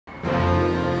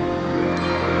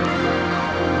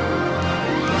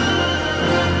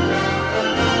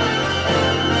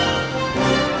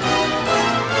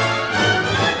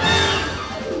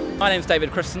name's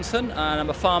David Christensen and I'm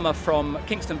a farmer from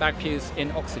Kingston Bagpuize in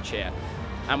Oxfordshire.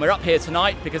 And we're up here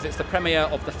tonight because it's the premiere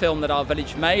of the film that our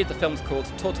village made. The film's called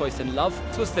Tortoise in Love.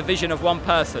 This was the vision of one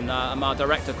person, our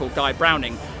director called Guy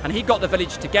Browning, and he got the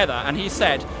village together and he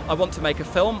said, I want to make a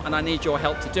film and I need your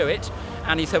help to do it.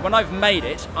 And he said, when I've made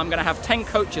it, I'm going to have 10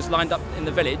 coaches lined up in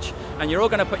the village and you're all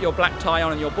going to put your black tie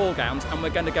on and your ball gowns and we're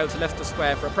going to go to Leicester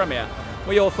Square for a premiere.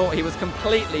 We all thought he was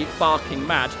completely barking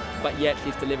mad, but yet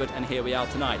he's delivered and here we are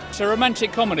tonight. It's a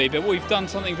romantic comedy, but we've done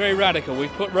something very radical.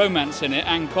 We've put romance in it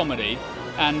and comedy.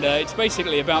 And it's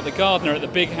basically about the gardener at the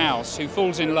big house who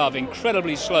falls in love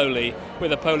incredibly slowly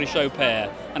with a Polish au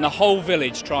pair, and the whole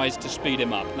village tries to speed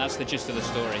him up, and that's the gist of the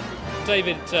story.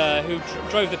 David, who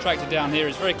drove the tractor down here,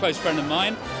 is a very close friend of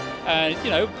mine.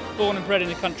 You know, born and bred in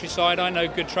the countryside, I know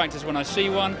good tractors when I see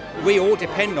one. We all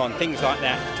depend on things like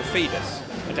that to feed us,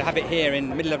 and to have it here in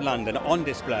the middle of London on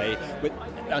display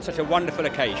on such a wonderful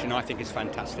occasion, I think is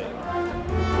fantastic.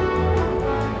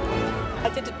 I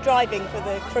did driving for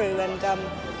the crew and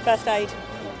first aid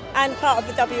and part of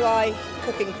the WI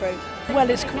cooking crew. Well,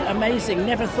 it's quite amazing,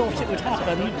 never thought it would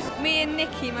happen. Me and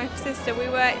Nikki, my sister, we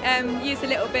were used a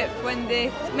little bit when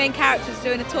the main character was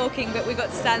doing a talking, but we got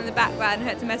to stand in the background and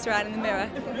had to mess around in the mirror,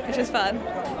 which was fun.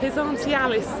 His Auntie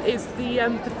Alice is the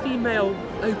female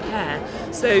au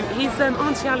pair, so he's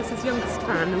Auntie Alice's youngest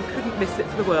fan and couldn't miss it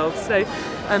for the world, so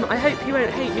I hope he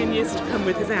won't hate me in years to come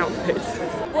with his outfit.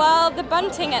 Well, the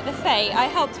bunting at the fete, I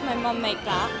helped my mum make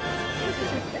that.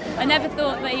 I never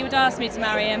thought that he would ask me to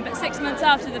marry him, but 6 months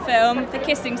after the film, the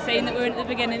kissing scene that we were in at the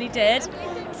beginning, he did.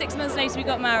 6 months later we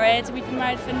got married. We've been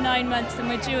married for 9 months and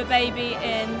we're due a baby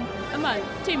in a month,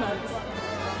 2 months.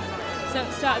 So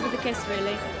it started with a kiss,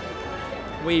 really.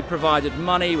 We provided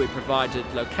money, we provided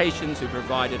locations, we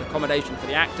provided accommodation for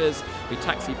the actors, we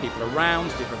taxied people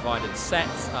around, we provided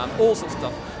sets, all sorts of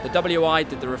stuff. The WI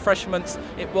did the refreshments.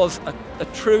 It was a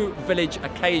true village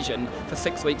occasion for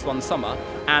 6 weeks one summer,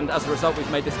 and as a result we've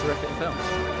made this terrific film.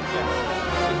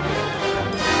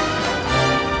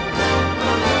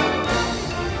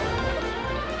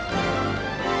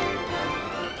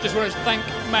 Just wanted to thank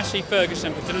Massey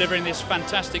Ferguson for delivering this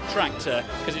fantastic tractor,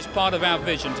 because it's part of our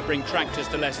vision to bring tractors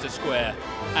to Leicester Square.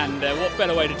 And what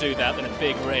better way to do that than a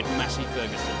big red Massey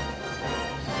Ferguson.